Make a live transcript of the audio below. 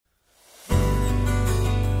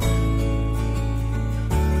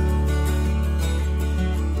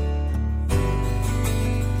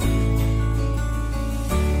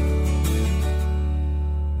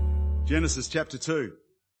Genesis chapter 2.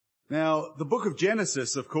 Now, the book of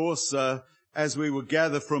Genesis, of course, as we would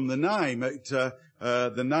gather from the name,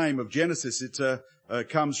 the name of Genesis, it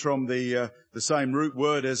comes from the same root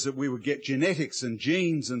word as that we would get genetics and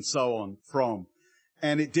genes and so on from.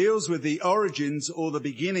 And it deals with the origins or the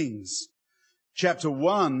beginnings. Chapter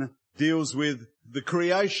 1 deals with the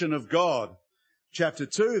creation of God. Chapter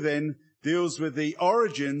 2 then deals with the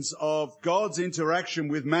origins of God's interaction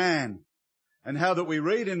with man. And how that we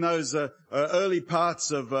read in those early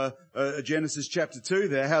parts of Genesis chapter 2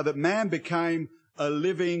 there, how that man became a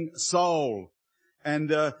living soul.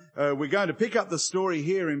 And we're going to pick up the story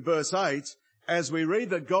here in verse 8 as we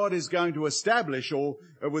read that God is going to establish, or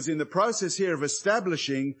was in the process here of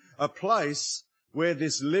establishing, a place where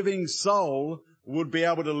this living soul would be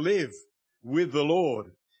able to live with the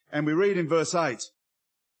Lord. And we read in verse 8,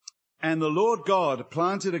 "And the Lord God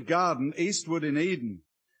planted a garden eastward in Eden,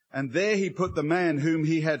 and there he put the man whom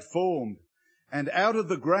he had formed. And out of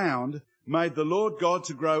the ground made the Lord God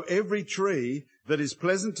to grow every tree that is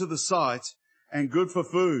pleasant to the sight and good for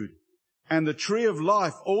food. And the tree of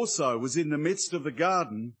life also was in the midst of the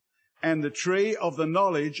garden, and the tree of the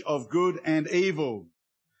knowledge of good and evil."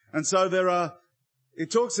 And so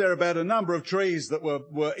it talks there about a number of trees that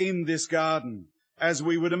were in this garden, as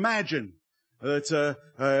we would imagine. That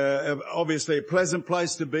obviously a pleasant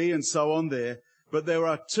place to be and so on there. But there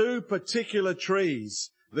are two particular trees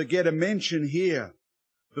that get a mention here.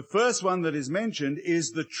 The first one that is mentioned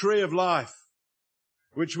is the tree of life,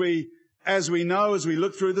 which as we know, as we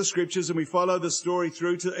look through the scriptures and we follow the story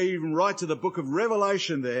through to even right to the book of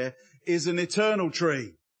Revelation there, is an eternal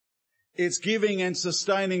tree. It's giving and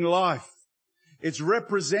sustaining life. It's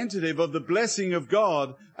representative of the blessing of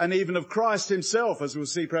God and even of Christ himself, as we'll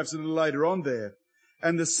see perhaps a little later on there.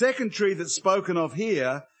 And the second tree that's spoken of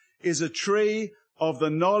here is a tree of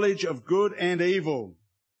the knowledge of good and evil.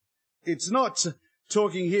 It's not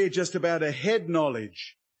talking here just about a head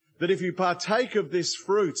knowledge, that if you partake of this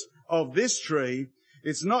fruit of this tree,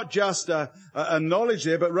 it's not just a knowledge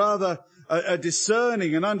there, but rather a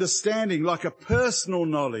discerning and understanding, like a personal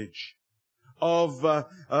knowledge of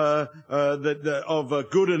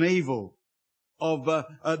good and evil, of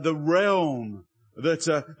the realm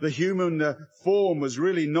that the human form was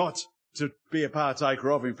really not to be a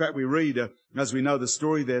partaker of. In fact, we read, as we know the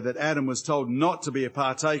story there, that Adam was told not to be a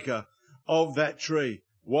partaker of that tree.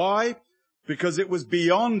 Why? Because it was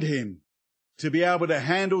beyond him to be able to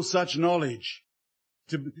handle such knowledge,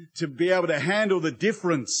 to be able to handle the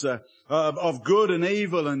difference of good and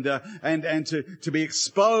evil, and to be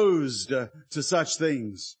exposed to such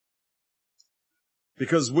things.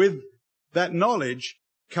 Because with that knowledge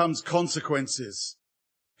comes consequences,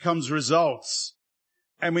 comes results.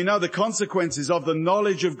 And we know the consequences of the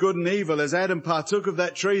knowledge of good and evil. As Adam partook of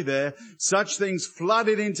that tree there, such things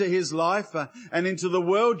flooded into his life and into the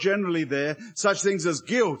world generally there, such things as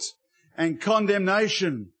guilt and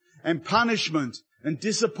condemnation and punishment and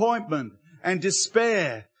disappointment and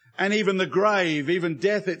despair and even the grave, even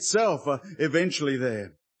death itself eventually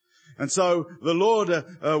there. And so the Lord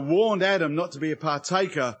warned Adam not to be a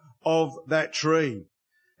partaker of that tree.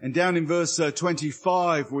 And down in verse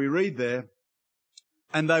 25 we read there,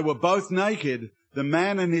 "And they were both naked, the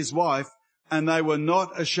man and his wife, and they were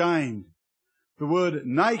not ashamed." The word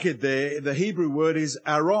naked there, the Hebrew word is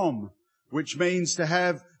arom, which means to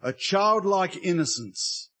have a childlike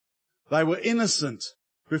innocence. They were innocent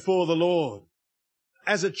before the Lord.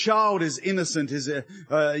 As a child is innocent,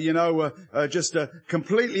 just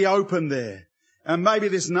completely open there. And maybe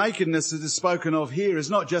this nakedness that is spoken of here is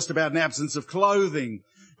not just about an absence of clothing,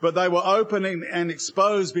 but they were open and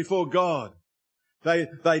exposed before God. They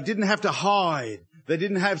didn't have to hide. They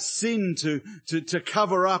didn't have sin to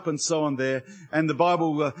cover up and so on there. And the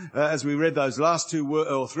Bible, as we read those last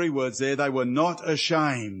three words there, they were not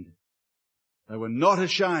ashamed. They were not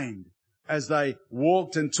ashamed as they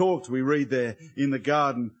walked and talked, we read there, in the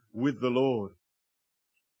garden with the Lord.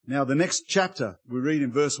 Now the next chapter, we read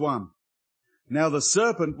in verse 1. "Now the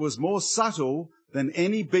serpent was more subtle than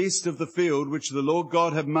any beast of the field which the Lord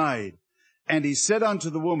God had made. And he said unto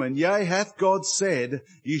the woman, Yea, hath God said,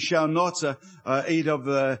 Ye shall not eat of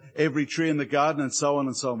every tree in the garden," and so on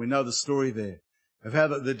and so on. We know the story there of how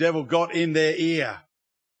the devil got in their ear.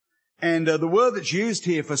 And the word that's used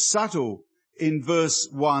here for subtle in verse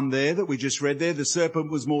 1 there, that we just read there, the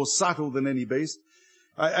serpent was more subtle than any beast.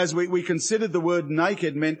 As we considered the word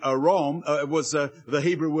naked meant arom, it was the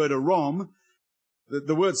Hebrew word arom.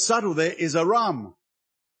 The word subtle there is aram.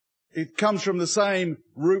 It comes from the same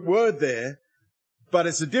root word there, but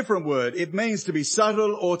it's a different word. It means to be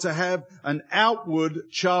subtle or to have an outward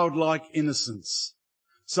childlike innocence.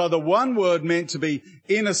 So the one word meant to be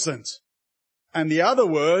innocent, And the other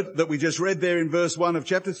word that we just read there in verse 1 of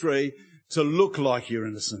chapter 3, to look like you're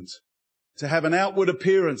innocent. To have an outward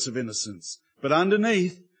appearance of innocence. But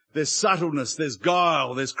underneath, there's subtleness, there's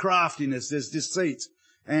guile, there's craftiness, there's deceit.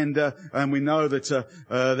 And we know that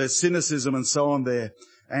there's cynicism and so on there.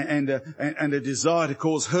 And a desire to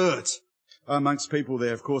cause hurt amongst people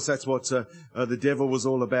there. Of course, that's what the devil was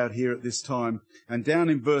all about here at this time. And down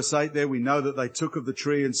in verse 8 there, we know that they took of the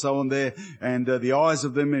tree and so on there. And the eyes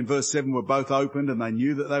of them in verse 7 were both opened, and they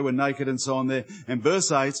knew that they were naked and so on there. And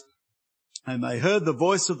verse 8, and they heard the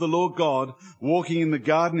voice of the Lord God walking in the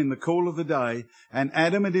garden in the cool of the day, and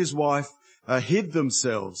Adam and his wife hid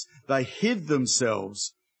themselves. They hid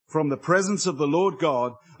themselves from the presence of the Lord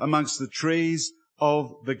God amongst the trees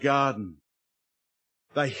of the garden.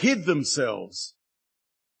 They hid themselves.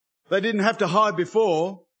 They didn't have to hide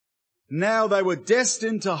before. Now they were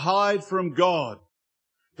destined to hide from God.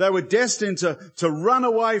 They were destined to run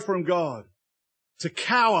away from God, to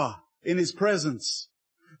cower in His presence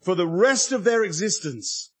for the rest of their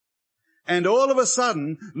existence. And all of a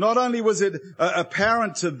sudden, not only was it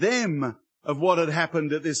apparent to them of what had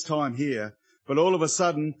happened at this time here, but all of a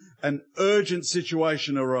sudden an urgent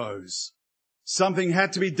situation arose. Something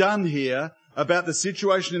had to be done here about the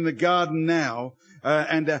situation in the garden now,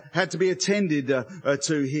 and had to be attended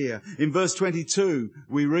to here. In verse 22,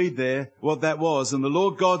 we read there what that was. And the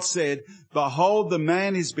Lord God said, behold, the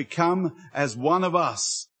man is become as one of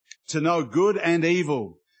us, to know good and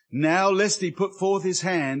evil. Now lest he put forth his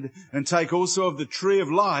hand and take also of the tree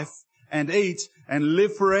of life and eat and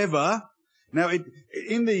live forever. Now,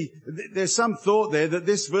 there's some thought there that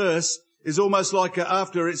this verse is almost like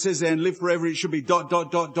after it says there and live forever, it should be ...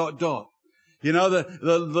 You know,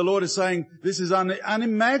 the Lord is saying this is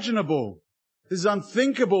unimaginable. This is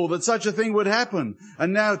unthinkable that such a thing would happen.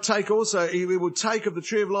 And now He will take of the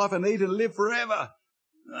tree of life and eat and live forever.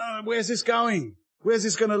 Where's this going? Where's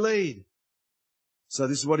this going to lead? So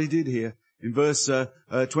this is what He did here in verse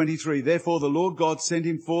 23. Therefore the Lord God sent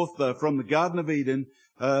him forth from the Garden of Eden.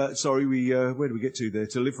 Where do we get to there?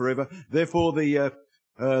 To live forever. Therefore the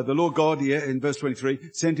Lord God, in verse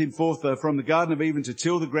 23, sent him forth from the Garden of Eden to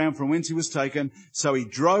till the ground from whence he was taken. So he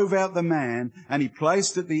drove out the man, and he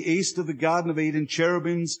placed at the east of the Garden of Eden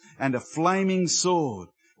cherubims and a flaming sword,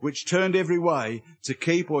 which turned every way to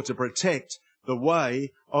keep or to protect the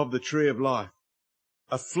way of the tree of life.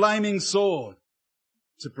 A flaming sword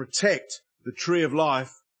to protect the tree of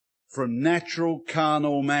life from natural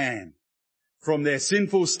carnal man, from their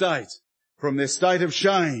sinful state, from their state of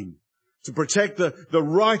shame, to protect the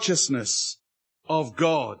righteousness of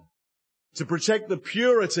God, to protect the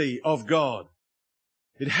purity of God.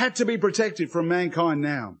 It had to be protected from mankind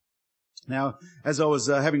now. Now, as I was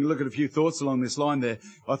having a look at a few thoughts along this line there,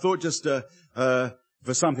 I thought just for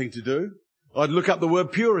something to do, I'd look up the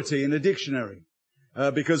word purity in a dictionary,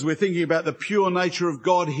 because we're thinking about the pure nature of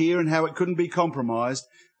God here and how it couldn't be compromised.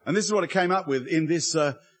 And this is what it came up with in this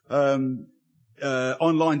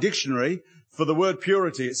online dictionary for the word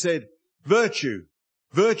purity. It said, virtue,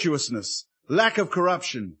 virtuousness, lack of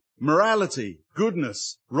corruption, morality,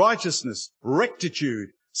 goodness, righteousness, rectitude,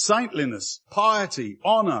 saintliness, piety,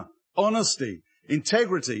 honor, honesty,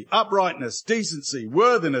 integrity, uprightness, decency,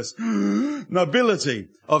 worthiness, nobility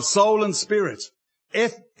of soul and spirit,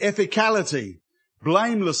 ethicality,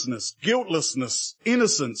 blamelessness, guiltlessness,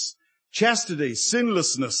 innocence, chastity,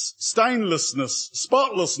 sinlessness, stainlessness,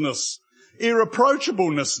 spotlessness,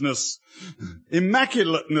 irreproachableness,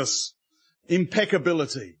 immaculateness,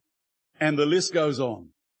 impeccability. And the list goes on.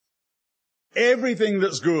 Everything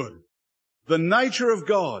that's good, the nature of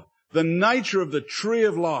God, the nature of the tree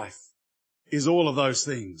of life is all of those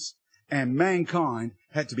things. And mankind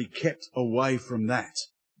had to be kept away from that.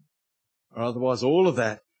 Or otherwise all of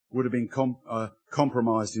that would have been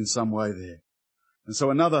compromised in some way there. And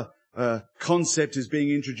so another concept is being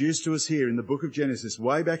introduced to us here in the book of Genesis,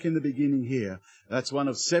 way back in the beginning here. That's one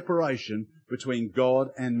of separation between God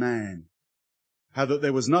and man. How that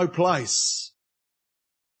there was no place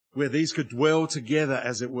where these could dwell together,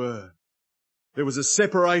 as it were. There was a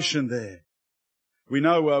separation there. We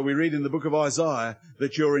know, we read in the book of Isaiah,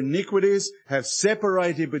 that your iniquities have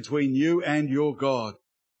separated between you and your God.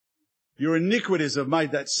 Your iniquities have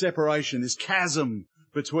made that separation, this chasm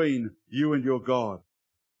between you and your God.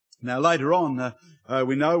 Now later on,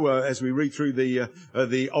 we know, as we read through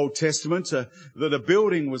the Old Testament, that a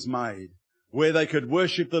building was made where they could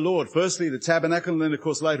worship the Lord. Firstly, the tabernacle, and then of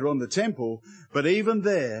course later on the temple. But even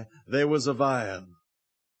there was a veil.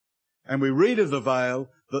 And we read of the veil,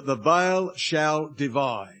 that the veil shall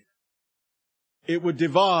divide. It would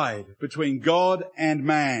divide between God and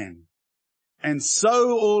man. And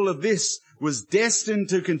so all of this was destined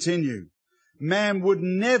to continue. man would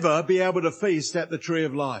never be able to feast at the tree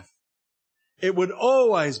of life. It would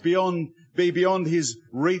always be beyond his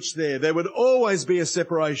reach there. There would always be a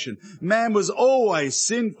separation. Man was always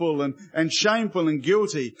sinful and shameful and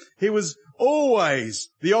guilty. He was always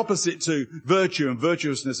the opposite to virtue and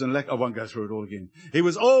virtuousness and lack. I won't go through it all again. He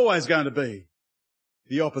was always going to be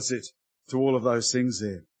the opposite to all of those things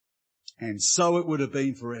there. And so it would have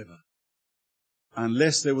been forever,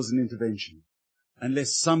 unless there was an intervention,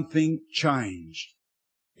 unless something changed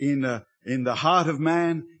in the heart of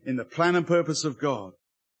man, in the plan and purpose of God.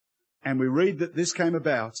 And we read that this came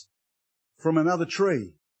about from another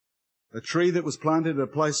tree, a tree that was planted at a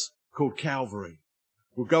place called Calvary.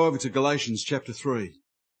 We'll go over to Galatians chapter 3.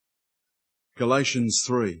 Galatians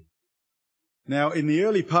 3. Now, in the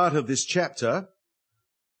early part of this chapter,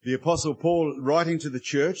 the Apostle Paul, writing to the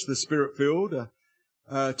church, the Spirit-filled,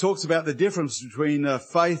 talks about the difference between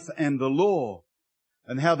faith and the law,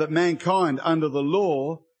 and how that mankind under the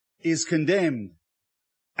law is condemned.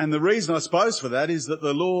 And the reason, I suppose, for that is that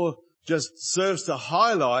the law just serves to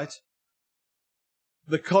highlight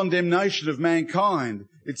the condemnation of mankind.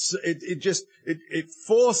 It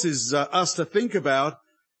forces us to think about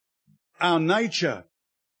our nature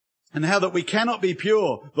and how that we cannot be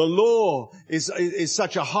pure. The law is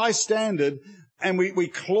such a high standard, and we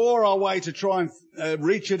claw our way to try and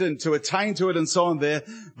reach it and to attain to it and so on there,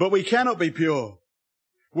 but we cannot be pure.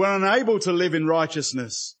 We're unable to live in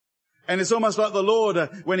righteousness. And it's almost like the Lord,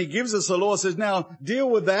 when He gives us the law, says, now deal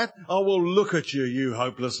with that. I will look at you, you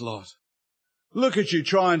hopeless lot. Look at you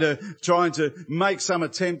trying to make some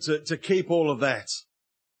attempt to keep all of that.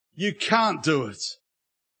 You can't do it,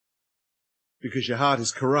 because your heart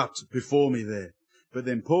is corrupt before me there. But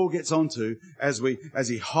then Paul gets on to, as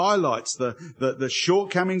he highlights the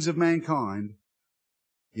shortcomings of mankind,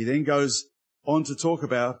 he then goes on to talk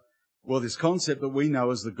about, well, this concept that we know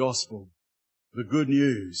as the gospel, the good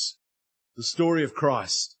news, the story of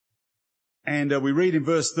Christ. And we read in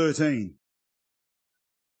verse 13,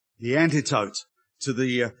 the antidote to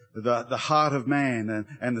the heart of man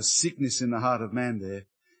and the sickness in the heart of man there.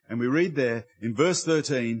 And we read there in verse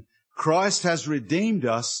 13, Christ has redeemed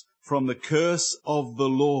us from the curse of the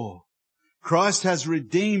law. Christ has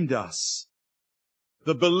redeemed us.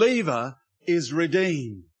 The believer is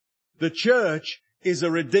redeemed. The church is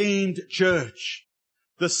a redeemed church.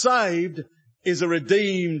 The saved is a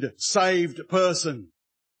redeemed, saved person.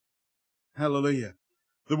 Hallelujah.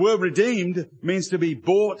 The word redeemed means to be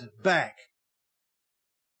bought back.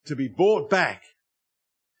 To be bought back.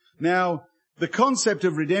 Now, the concept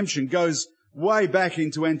of redemption goes way back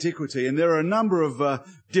into antiquity, and there are a number of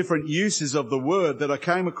different uses of the word that I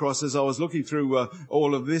came across as I was looking through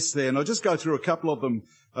all of this there, and I'll just go through a couple of them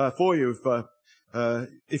for you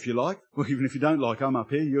if you like. Well, even if you don't like, I'm up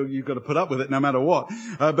here. You've got to put up with it no matter what.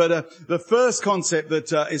 But the first concept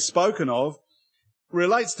that is spoken of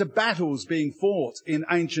relates to battles being fought in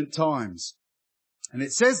ancient times. And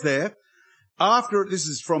it says there, this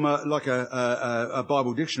is from a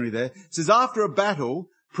Bible dictionary there, it says, after a battle,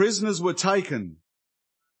 prisoners were taken.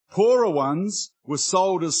 Poorer ones were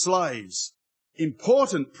sold as slaves.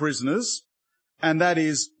 Important prisoners, and that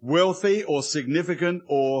is wealthy or significant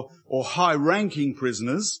or high-ranking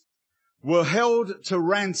prisoners, were held to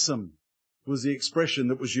ransom, was the expression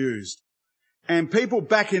that was used. And people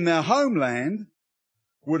back in their homeland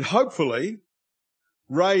would hopefully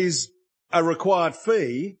raise a required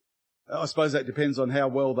fee. I suppose that depends on how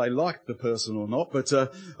well they liked the person or not, but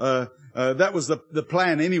that was the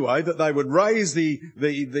plan anyway, that they would raise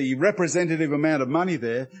the representative amount of money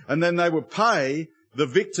there, and then they would pay the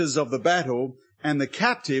victors of the battle, and the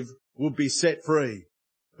captive would be set free.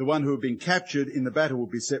 The one who had been captured in the battle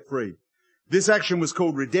would be set free. This action was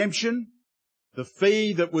called redemption. The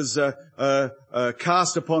fee that was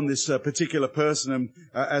cast upon this particular person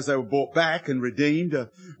as they were brought back and redeemed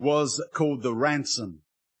was called the ransom.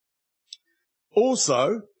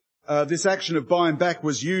 Also, this action of buying back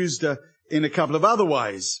was used in a couple of other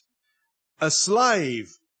ways. A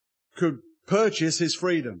slave could purchase his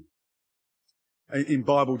freedom. In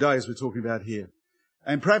Bible days we're talking about here.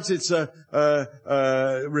 And perhaps it's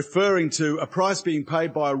referring to a price being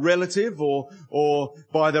paid by a relative or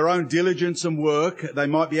by their own diligence and work. They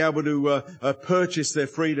might be able to purchase their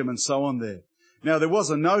freedom and so on there. Now, there was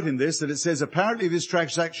a note in this that it says apparently this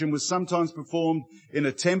transaction was sometimes performed in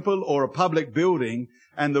a temple or a public building,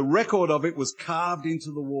 and the record of it was carved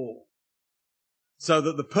into the wall, so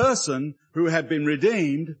that the person who had been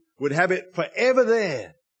redeemed would have it forever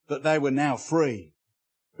there, that they were now free.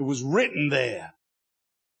 It was written there,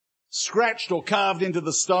 scratched or carved into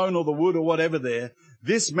the stone or the wood or whatever there.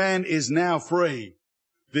 This man is now free.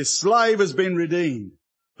 This slave has been redeemed.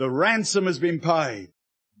 The ransom has been paid.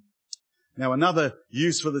 Now, another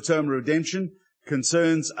use for the term redemption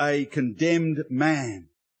concerns a condemned man.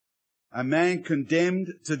 A man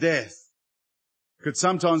condemned to death could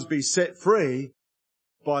sometimes be set free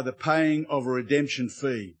by the paying of a redemption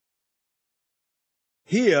fee.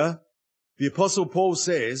 Here, the Apostle Paul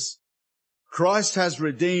says, Christ has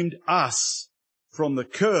redeemed us from the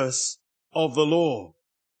curse of the law.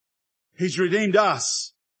 He's redeemed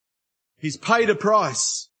us. He's paid a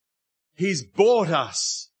price. He's bought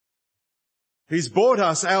us. He's bought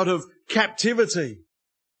us out of captivity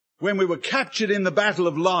when we were captured in the battle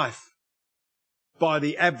of life by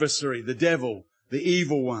the adversary, the devil, the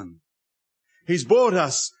evil one. He's bought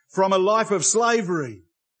us from a life of slavery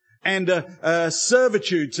and a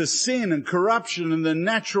servitude to sin and corruption and the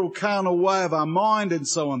natural carnal way of our mind and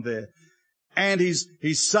so on there. And He's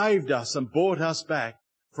saved us and bought us back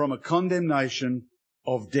from a condemnation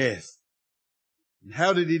of death. And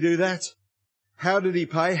how did He do that? How did He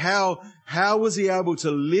pay? How was He able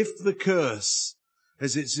to lift the curse?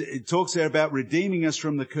 As it talks there about redeeming us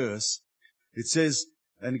from the curse. It says,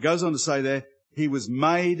 and it goes on to say there, He was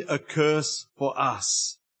made a curse for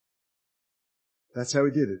us. That's how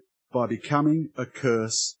He did it, by becoming a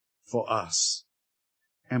curse for us.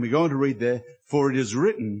 And we go on to read there, for it is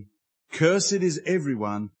written, cursed is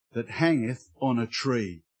everyone that hangeth on a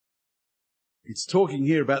tree. It's talking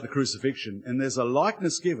here about the crucifixion, and there's a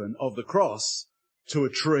likeness given of the cross to a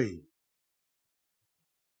tree.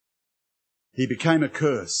 He became a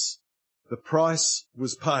curse. The price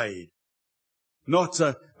was paid.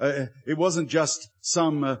 It wasn't just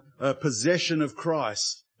some possession of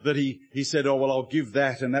Christ that he said, oh, well, I'll give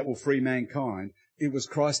that and that will free mankind. It was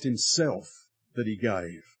Christ Himself that He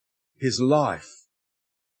gave. His life,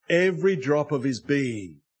 every drop of His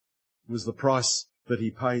being was the price that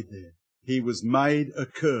He paid there. He was made a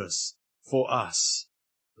curse for us,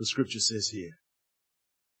 the Scripture says here.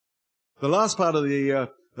 The last part of the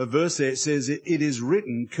verse there, it says, it is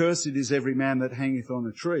written, cursed is every man that hangeth on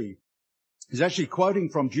a tree. He's actually quoting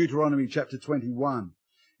from Deuteronomy chapter 21.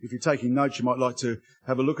 If you're taking notes, you might like to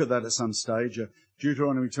have a look at that at some stage.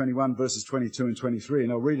 Deuteronomy 21 verses 22 and 23,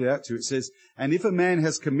 and I'll read it out to you. It says, and if a man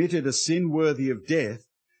has committed a sin worthy of death,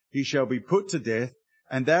 he shall be put to death,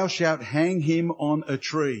 and thou shalt hang him on a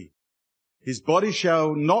tree. His body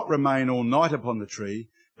shall not remain all night upon the tree,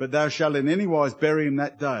 but thou shalt in any wise bury him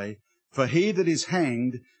that day. For he that is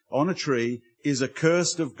hanged on a tree is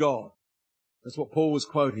accursed of God. That's what Paul was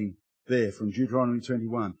quoting there from Deuteronomy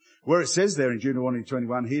 21. Where it says there in Deuteronomy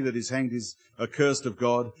 21, he that is hanged is accursed of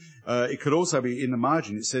God. It could also be in the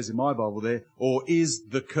margin. It says in my Bible there, or is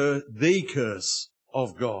the curse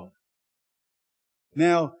of God.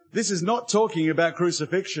 Now, this is not talking about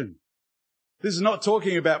crucifixion. This is not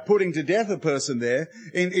talking about putting to death a person there.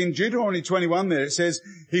 In Deuteronomy 21 there it says,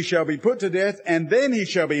 he shall be put to death and then he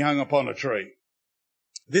shall be hung upon a tree.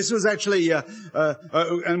 This was actually,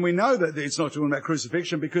 and we know that it's not talking about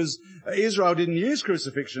crucifixion because Israel didn't use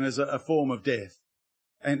crucifixion as a form of death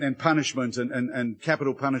and punishment and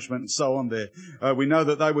capital punishment and so on there. We know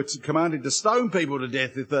that they were commanded to stone people to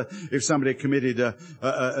death if somebody committed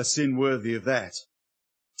a sin worthy of that.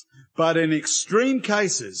 But in extreme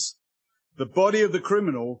cases, the body of the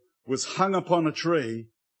criminal was hung upon a tree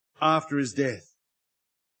after his death.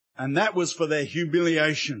 And that was for their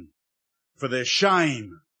humiliation, for their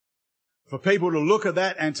shame, for people to look at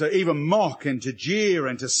that and to even mock and to jeer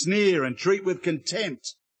and to sneer and treat with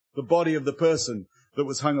contempt the body of the person that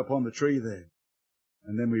was hung upon the tree there.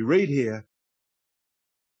 And then we read here,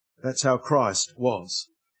 that's how Christ was,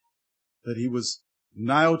 that He was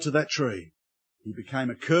nailed to that tree. He became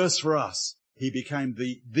a curse for us. He became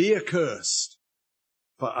the accursed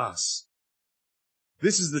for us.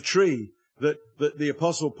 This is the tree that the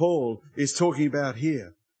Apostle Paul is talking about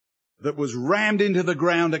here, that was rammed into the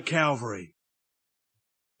ground at Calvary,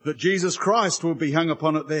 that Jesus Christ would be hung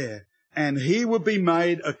upon it there, and He would be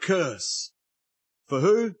made a curse. For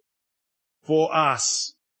who? For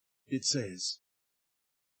us, it says.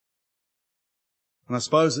 And I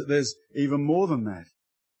suppose that there's even more than that.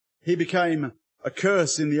 He became a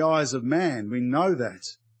curse in the eyes of man. We know that.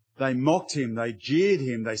 They mocked Him, they jeered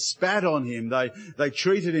Him, they spat on Him, they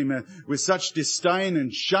treated Him with such disdain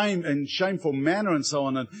and shame and shameful manner and so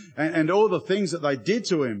on, and all the things that they did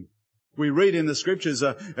to Him. We read in the Scriptures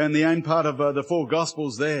and the end part of the four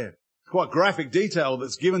Gospels there. Quite graphic detail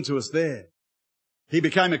that's given to us there. He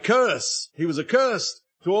became a curse. He was accursed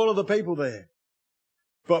to all of the people there.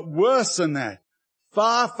 But worse than that,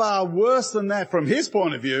 far, far worse than that from His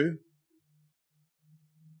point of view,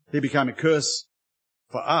 He became a curse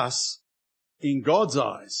for us in God's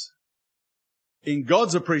eyes, in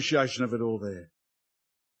God's appreciation of it all there.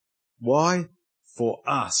 Why? For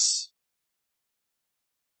us.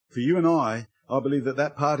 For you and I believe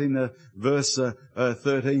that part in the verse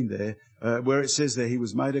 13 there, where it says there, he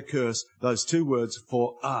was made a curse, those two words,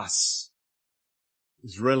 for us,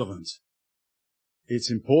 is relevant.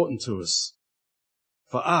 It's important to us.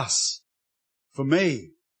 For us. For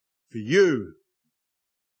me. For you.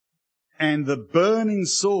 And the burning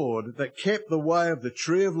sword that kept the way of the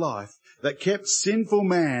tree of life, that kept sinful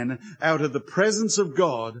man out of the presence of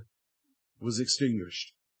God, was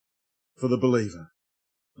extinguished for the believer.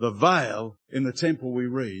 The veil in the temple, we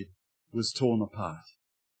read, was torn apart.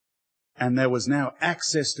 And there was now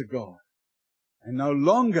access to God. And no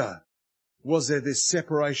longer was there this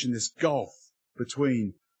separation, this gulf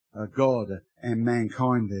between God and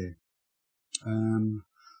mankind there.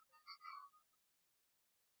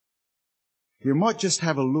 You might just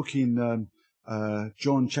have a look in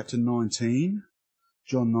John chapter 19.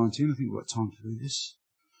 John 19, I think we've got time to do this.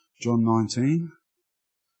 John 19.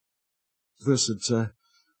 Verse that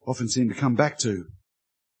often seem to come back to.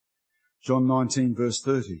 John 19 verse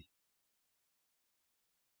 30.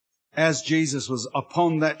 As Jesus was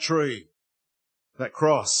upon that tree, that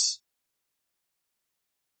cross,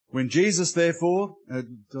 when Jesus therefore, did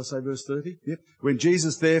I say verse 30? Yep. When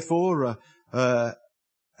Jesus therefore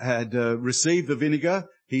had received the vinegar,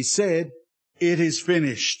 he said, "It is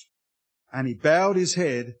finished." And he bowed his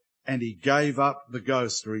head and he gave up the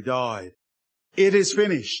ghost, or he died. It is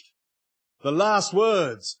finished. The last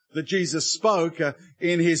words that Jesus spoke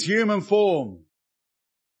in his human form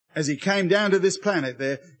as he came down to this planet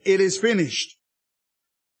there, it is finished.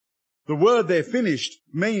 The word there, finished,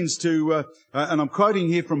 means to, and I'm quoting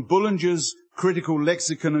here from Bullinger's Critical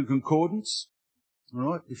Lexicon and Concordance. All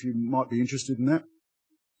right, if you might be interested in that.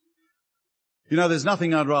 You know, there's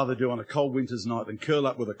nothing I'd rather do on a cold winter's night than curl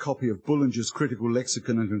up with a copy of Bullinger's Critical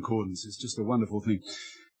Lexicon and Concordance. It's just a wonderful thing.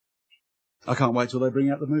 I can't wait till they bring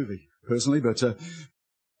out the movie, personally, but,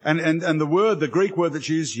 and the word, the Greek word that's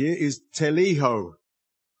used here is teleho.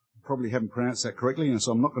 Probably haven't pronounced that correctly, and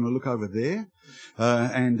so I'm not going to look over there,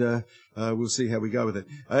 we'll see how we go with it.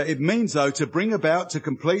 It means, though, to bring about, to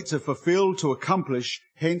complete, to fulfill, to accomplish,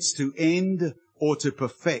 hence to end or to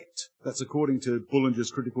perfect. That's according to Bullinger's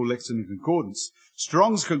Critical Lexicon and Concordance.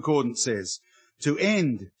 Strong's Concordance says, to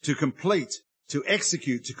end, to complete, to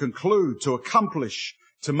execute, to conclude, to accomplish,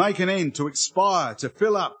 to make an end, to expire, to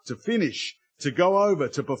fill up, to finish, to go over,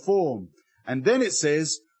 to perform. And then it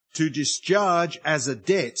says, to discharge as a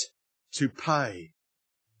debt, to pay.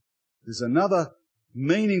 There's another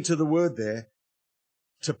meaning to the word there,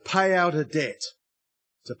 to pay out a debt,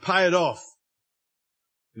 to pay it off.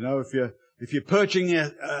 You know, if you're purchasing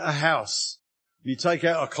a house, you take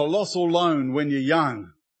out a colossal loan when you're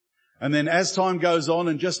young, and then as time goes on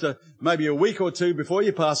and just maybe a week or two before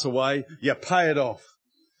you pass away, you pay it off.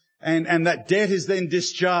 And that debt is then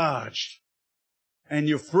discharged, and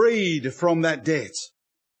you're freed from that debt.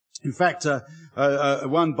 In fact,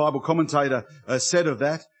 one Bible commentator said of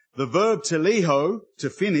that, the verb teleho, to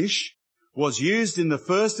finish, was used in the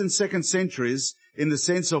 1st and 2nd centuries in the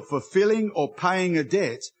sense of fulfilling or paying a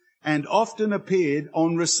debt, and often appeared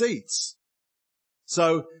on receipts.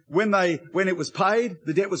 So when it was paid,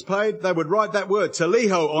 the debt was paid, they would write that word,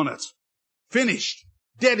 teleho, on it. Finished.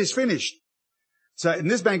 Debt is finished. So,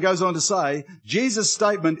 and this man goes on to say, Jesus'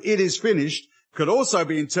 statement, "It is finished," could also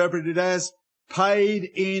be interpreted as paid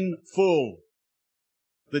in full.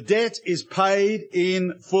 The debt is paid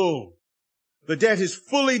in full. The debt is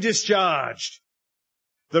fully discharged.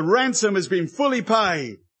 The ransom has been fully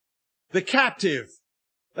paid. The captive,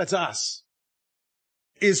 that's us,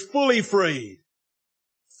 is fully freed.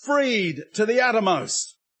 Freed to the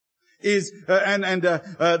uttermost.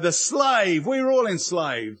 The slave, we're all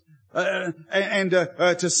enslaved.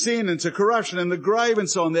 To sin and to corruption and the grave and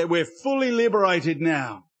so on there, we're fully liberated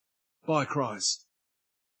now by Christ.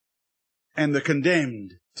 And the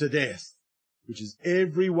condemned to death, which is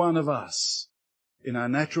every one of us in our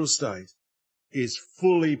natural state, is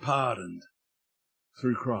fully pardoned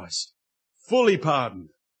through Christ. Fully pardoned.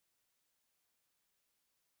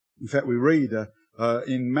 In fact, we read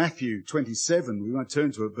in Matthew 27, we won't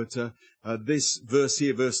turn to it, but this verse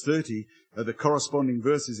here, verse 30, the corresponding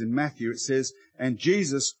verses in Matthew, it says, "And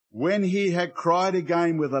Jesus, when he had cried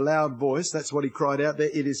again with a loud voice," that's what he cried out there,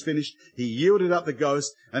 "It is finished," he yielded up the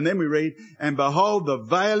ghost. And then we read, "And behold, the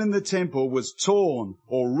veil in the temple was torn,"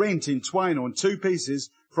 or rent in twain, or in two pieces,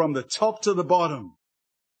 "from the top to the bottom."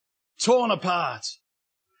 Torn apart.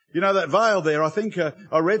 You know, that veil there, I think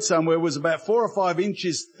I read somewhere, was about 4 or 5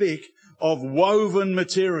 inches thick of woven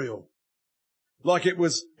material. Like it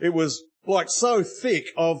was like so thick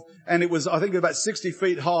and it was, I think, about 60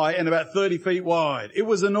 feet high and about 30 feet wide. It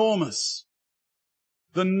was enormous.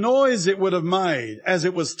 The noise it would have made as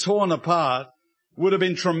it was torn apart would have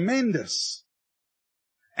been tremendous.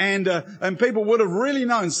 And people would have really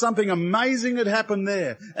known something amazing had happened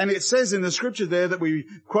there. And it says in the scripture there that we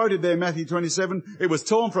quoted there, Matthew 27, it was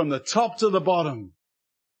torn from the top to the bottom.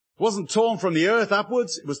 It wasn't torn from the earth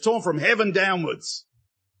upwards. It was torn from heaven downwards.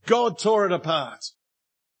 God tore it apart.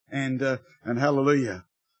 And hallelujah.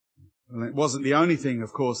 And it wasn't the only thing,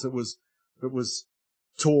 of course, that was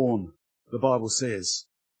torn, the Bible says.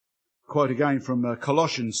 Quote again from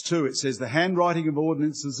Colossians 2, it says, the handwriting of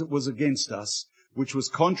ordinances that was against us, which was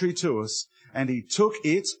contrary to us, and he took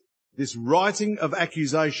it, this writing of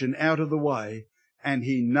accusation, out of the way, and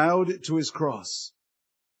he nailed it to his cross.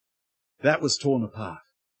 That was torn apart.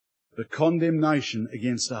 The condemnation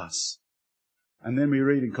against us. And then we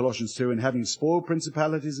read in Colossians 2, and having spoiled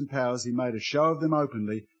principalities and powers, he made a show of them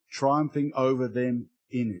openly, triumphing over them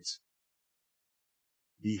in it.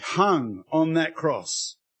 He hung on that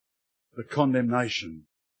cross the condemnation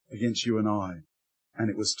against you and I, and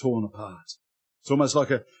it was torn apart. It's almost like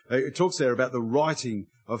it talks there about the writing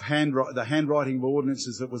of the handwriting of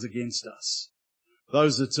ordinances that was against us.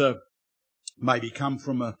 Those that maybe come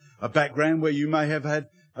from a background where you may have had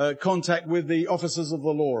contact with the officers of the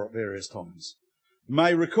law at various times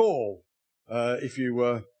may recall, if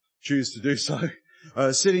you choose to do so,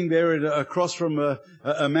 sitting there across from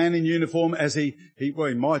a man in uniform as well,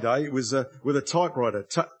 in my day, it was with a typewriter,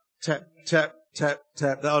 tap, tap, tap, tap,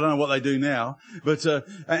 tap. I don't know what they do now, but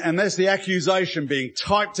and that's the accusation being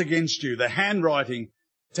typed against you, the handwriting,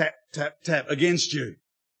 tap, tap, tap, against you.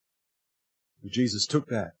 Jesus took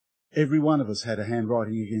that. Every one of us had a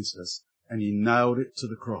handwriting against us, and he nailed it to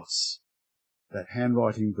the cross. That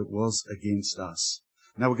handwriting that was against us.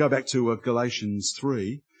 Now we'll go back to Galatians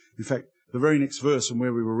 3. In fact, the very next verse from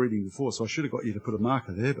where we were reading before, so I should have got you to put a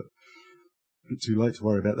marker there, but a bit too late to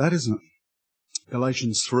worry about that, isn't it?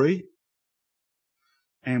 Galatians 3.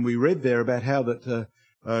 And we read there about how that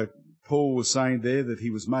Paul was saying there that he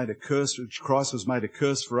was made a curse, Christ was made a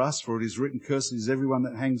curse for us, for it is written, cursed is everyone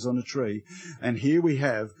that hangs on a tree. And here we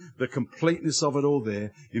have the completeness of it all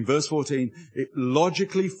there. In verse 14, it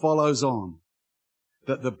logically follows on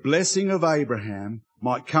that the blessing of Abraham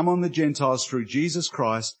might come on the Gentiles through Jesus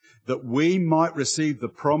Christ, that we might receive the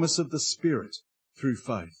promise of the Spirit through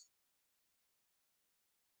faith.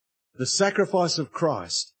 The sacrifice of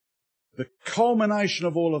Christ, the culmination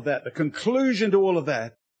of all of that, the conclusion to all of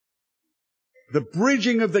that, the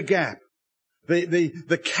bridging of the gap,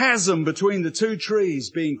 the chasm between the two trees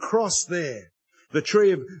being crossed there, the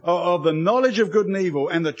tree of the knowledge of good and evil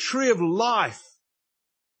and the tree of life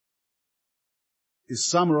is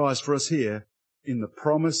summarized for us here in the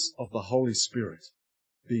promise of the Holy Spirit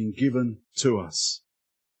being given to us.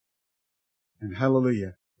 And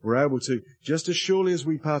hallelujah, we're able to, just as surely as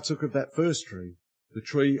we partook of that first tree, the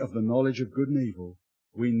tree of the knowledge of good and evil,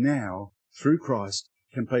 we now, through Christ,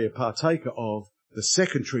 can be a partaker of the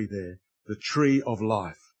second tree there, the tree of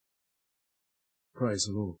life. Praise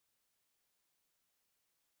the Lord.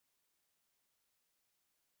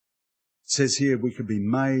 It says here we can be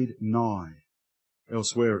made nigh.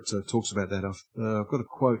 Elsewhere it talks about that. I've got a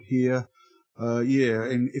quote here.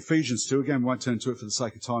 In Ephesians 2, again we won't turn to it for the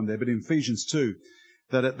sake of time there, but in Ephesians 2,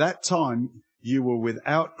 that at that time you were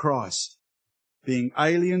without Christ, being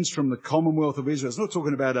aliens from the commonwealth of Israel. It's not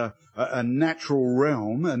talking about a natural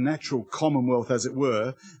realm, a natural commonwealth as it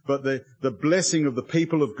were, but the blessing of the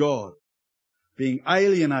people of God, being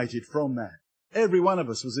alienated from that. Every one of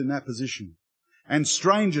us was in that position. And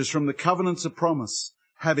strangers from the covenants of promise,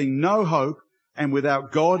 having no hope and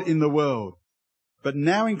without God in the world. But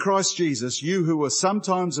now in Christ Jesus, you who were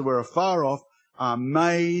sometimes were afar off are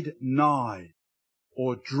made nigh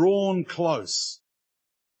or drawn close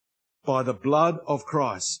by the blood of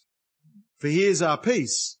Christ. For he is our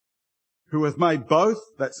peace, who hath made both,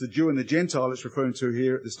 that's the Jew and the Gentile it's referring to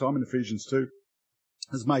here at this time in Ephesians 2,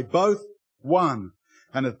 has made both one,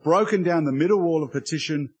 and hath broken down the middle wall of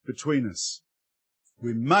partition between us.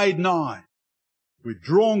 We're made nigh. We're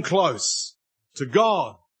drawn close to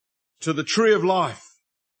God, to the tree of life.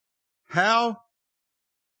 How?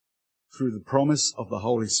 Through the promise of the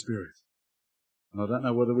Holy Spirit. And I don't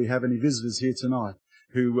know whether we have any visitors here tonight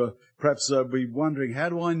who perhaps be wondering, how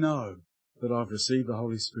do I know that I've received the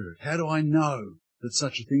Holy Spirit? How do I know that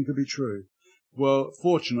such a thing could be true? Well,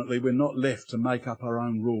 fortunately, we're not left to make up our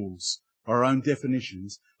own rules, our own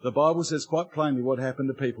definitions. The Bible says quite plainly what happened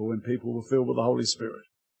to people when people were filled with the Holy Spirit.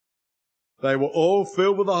 They were all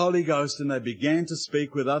filled with the Holy Ghost, and they began to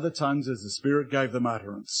speak with other tongues as the Spirit gave them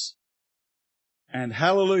utterance. And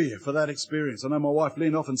hallelujah for that experience. I know my wife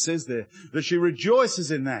Lynn often says there that she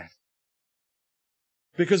rejoices in that.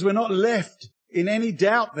 Because we're not left in any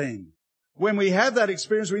doubt then. When we have that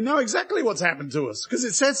experience, we know exactly what's happened to us. Because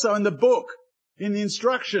it says so in the book, in the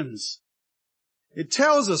instructions. It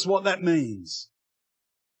tells us what that means.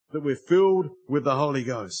 That we're filled with the Holy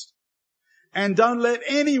Ghost. And don't let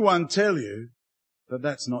anyone tell you that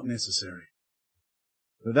that's not necessary.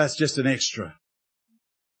 That that's just an extra.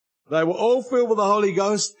 They were all filled with the Holy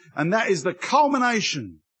Ghost, and that is the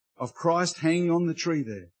culmination of Christ hanging on the tree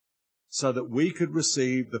there, so that we could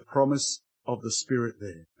receive the promise of the Spirit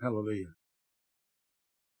there. Hallelujah.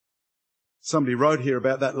 Somebody wrote here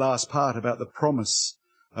about that last part, about the promise,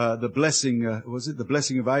 the blessing, the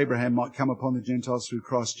blessing of Abraham might come upon the Gentiles through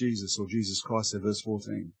Christ Jesus, or Jesus Christ, there, verse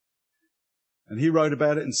 14. And he wrote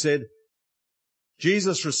about it and said,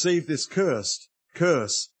 Jesus received this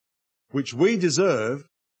curse, which we deserved,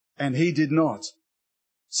 and he did not,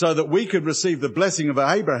 so that we could receive the blessing of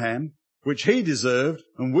Abraham, which he deserved,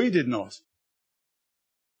 and we did not.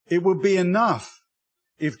 It would be enough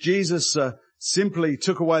if Jesus simply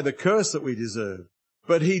took away the curse that we deserve.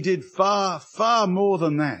 But he did far, far more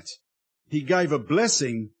than that. He gave a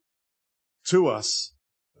blessing to us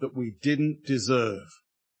that we didn't deserve.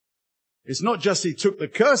 It's not just he took the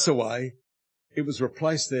curse away, it was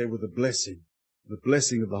replaced there with a blessing, the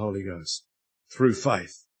blessing of the Holy Ghost through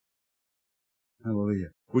faith. Hallelujah.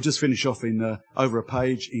 We'll just finish off in over a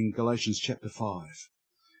page in Galatians chapter 5.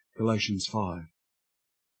 Galatians 5.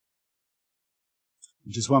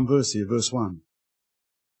 Just one verse here, verse 1.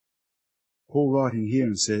 Paul writing here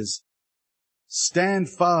and says, "Stand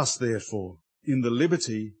fast, therefore, in the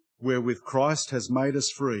liberty wherewith Christ has made us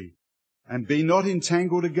free, and be not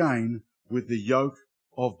entangled again with the yoke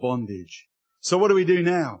of bondage." So what do we do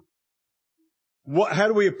now? How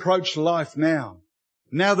do we approach life now?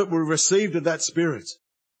 Now that we've received of that Spirit,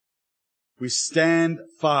 we stand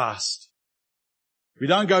fast. We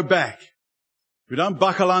don't go back. We don't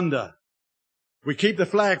buckle under. We keep the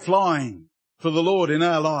flag flying for the Lord in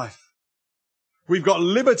our life. We've got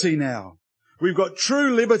liberty now. We've got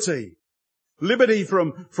true liberty. Liberty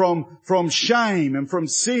from shame and from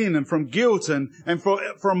sin and from guilt and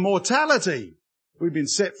from mortality. We've been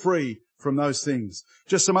set free from those things.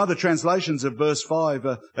 Just some other translations of verse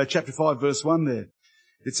 5, chapter 5, verse 1 there.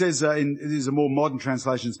 It says, these are more modern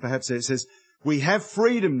translations perhaps, it says, "We have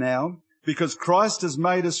freedom now because Christ has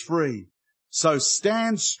made us free. So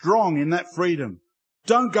stand strong in that freedom.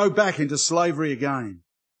 Don't go back into slavery again."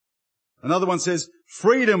 Another one says,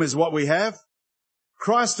 "Freedom is what we have.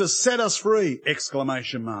 Christ has set us free!"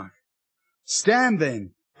 Exclamation mark. "Stand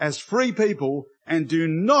then as free people and do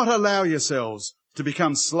not allow yourselves to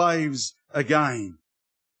become slaves again."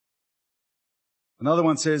 Another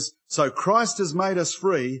one says, "So Christ has made us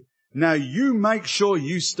free. Now you make sure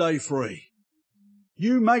you stay free."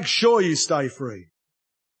 You make sure you stay free.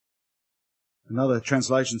 Another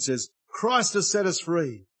translation says, "Christ has set us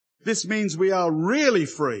free. This means we are really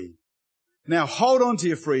free. Now hold on to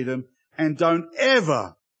your freedom and don't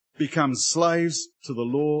ever become slaves to the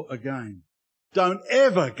law again." Don't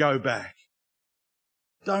ever go back.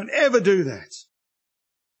 Don't ever do that.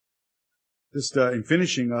 Just in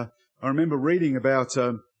finishing, I remember reading about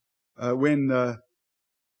when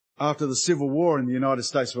after the Civil War in the United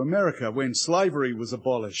States of America, when slavery was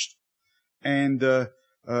abolished, and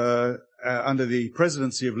under the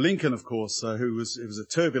presidency of Lincoln, of course, it was a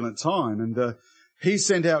turbulent time, and he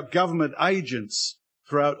sent out government agents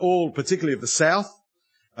throughout all, particularly of the South,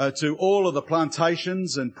 to all of the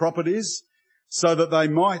plantations and properties, so that they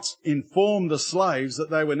might inform the slaves that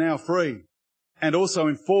they were now free, and also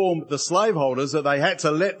inform the slaveholders that they had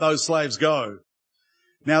to let those slaves go.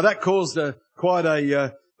 Now that caused quite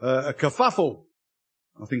a kerfuffle,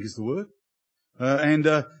 I think is the word, and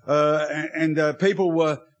people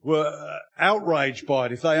were outraged by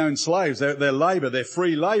it. If they owned slaves, their labour, their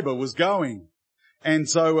free labour was going. And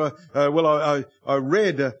so, I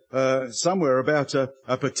read somewhere about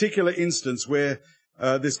a particular instance where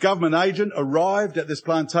this government agent arrived at this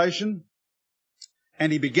plantation,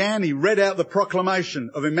 and he read out the proclamation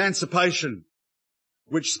of emancipation,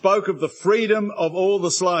 which spoke of the freedom of all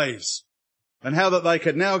the slaves and how that they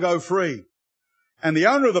could now go free. And the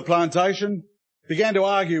owner of the plantation began to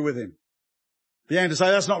argue with him. Began to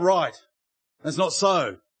say, "That's not right. That's not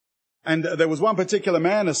so." And there was one particular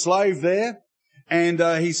man, a slave there, and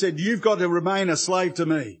he said, "You've got to remain a slave to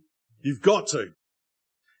me. You've got to."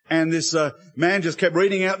 And this man just kept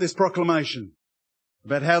reading out this proclamation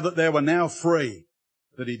about how that they were now free,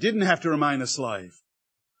 that he didn't have to remain a slave.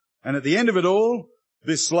 And at the end of it all,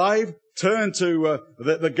 this slave turned to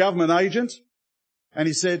the government agent, and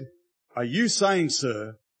he said, are you saying,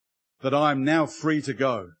 sir, that I am now free to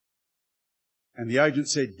go? And the agent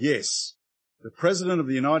said, yes. The President of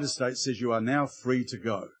the United States says you are now free to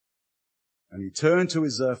go. And he turned to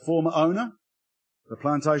his former owner, the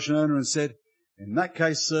plantation owner, and said, in that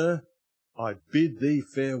case, sir, I bid thee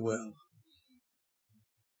farewell.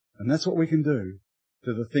 And that's what we can do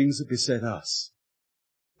to the things that beset us.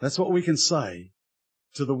 That's what we can say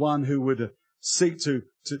to the one who would seek to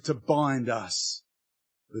bind us.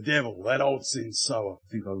 The devil, that old sin sower.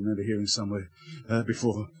 I think I remember hearing somewhere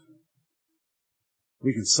before.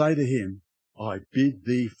 We can say to him, I bid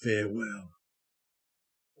thee farewell.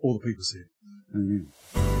 All the people said, amen.